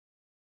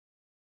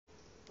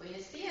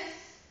Buenos dias.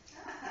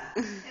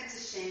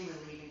 It's a shame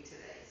we're leaving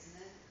today, isn't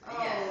it? Oh,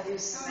 Yes.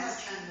 there's so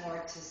much more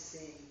to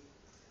see.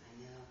 I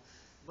know.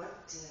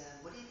 What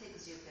do you think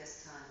was your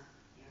best time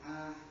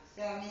here?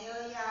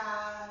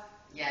 Familia.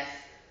 Yes.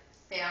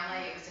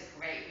 Family, it was a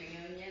great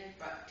reunion.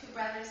 Two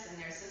brothers and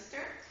their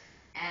sister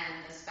and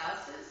the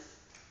spouses.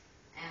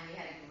 And we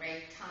had a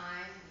great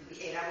time. We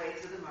ate our way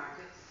through the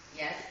market.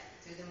 Yes,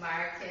 through the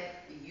market.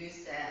 We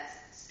used that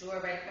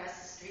store right across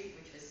the street,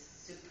 which was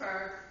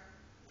superb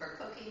for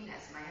cooking,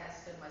 as my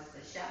husband was the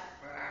chef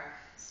for our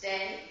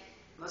stay.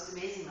 Most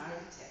amazing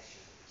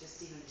architecture.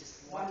 Just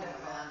walking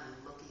around and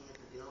looking at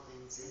the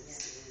buildings is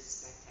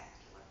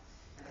spectacular.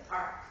 And the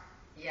park.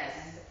 Yes.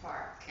 And the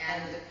park.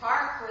 And the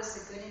park was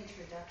a good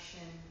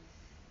introduction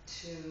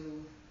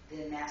to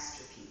the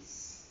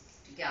masterpiece.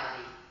 to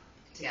Gaudi.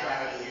 To Gaudi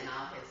Gaudi. and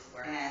all his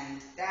work.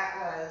 And that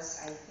was,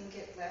 I think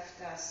it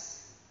left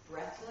us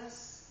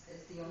breathless,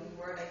 is the only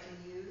word I can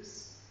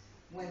use,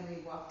 when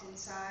we walked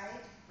inside,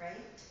 right?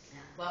 Yeah.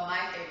 Well, my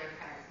favorite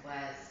part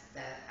was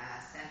the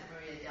Santa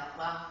Maria del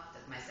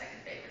my second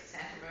favorite,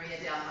 Santa Maria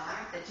del Mar,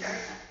 the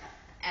church.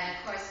 And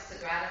of course,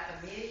 Sagrada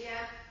Familia.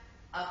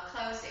 Up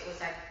close, it was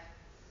like,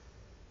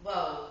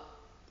 whoa.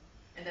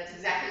 And that's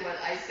exactly what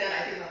I said,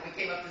 I think, when we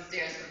came up the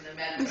stairs from the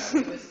metro.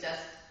 It was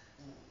just,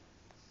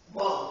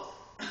 whoa.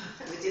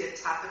 We did a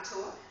tapa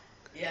tour.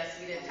 Yes,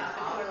 we did tapa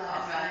tour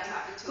last night.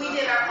 Tapa tour. We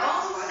did our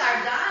own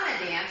sardana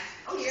dance.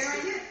 Oh, yes,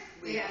 we did.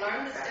 We had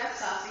learned the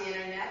steps off the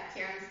internet.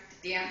 Karen's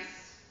dance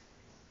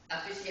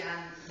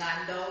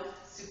aficionado,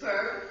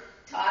 superb,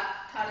 taught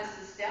us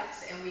the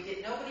steps, and we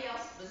did. Nobody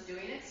else was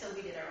doing it, so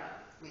we did our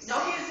own.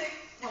 No music.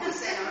 Well, we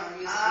sang our own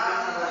music. We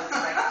don't know what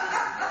it's like.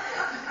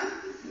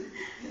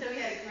 So we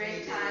had a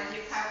great time.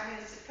 The apartment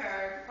was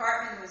superb. The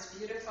apartment was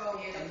beautiful.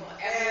 Beautiful.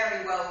 And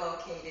very well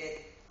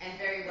located. And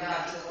very We well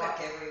got to walk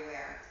equipped.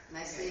 everywhere.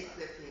 Nicely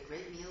equipped. We had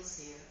great meals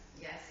here.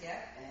 Yes. Yeah.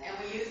 And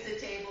we used the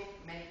table,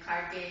 many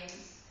card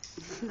games.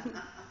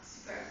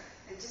 Superb.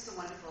 And just a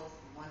wonderful,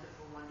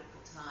 wonderful,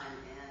 wonderful time.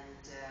 And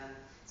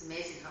it's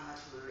amazing how much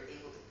we were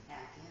able to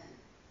pack in.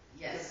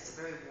 Yes. Because it's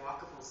a very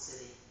walkable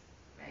city.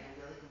 Right. And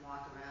you really can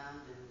walk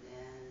around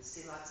and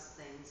see lots of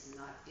things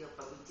and not feel.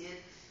 But we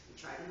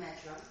tried the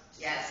metro.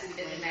 Yes, we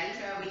did the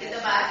metro. We did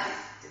the bus. bus.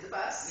 Did the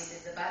bus. We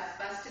did the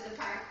bus to the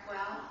park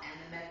well, and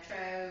the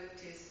metro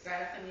to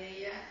Sagrada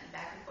Familia, and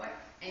back and forth.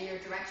 And your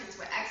directions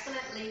were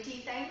excellent,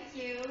 Leeti. Thank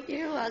you.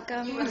 You're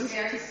welcome. You were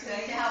very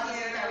sweet Thank to help us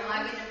you. with our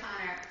luggage upon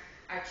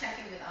our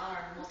checking with all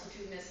our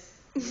multitudinous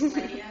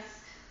miscellaneous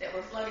that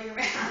were floating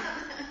around.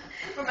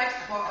 We're much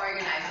more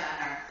organized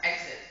on our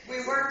exit.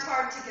 We worked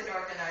hard to get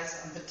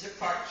organized on the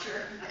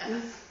departure.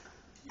 Yes.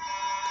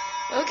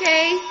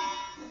 Okay.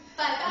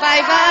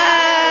 Bye-bye.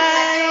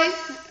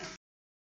 Bye-bye.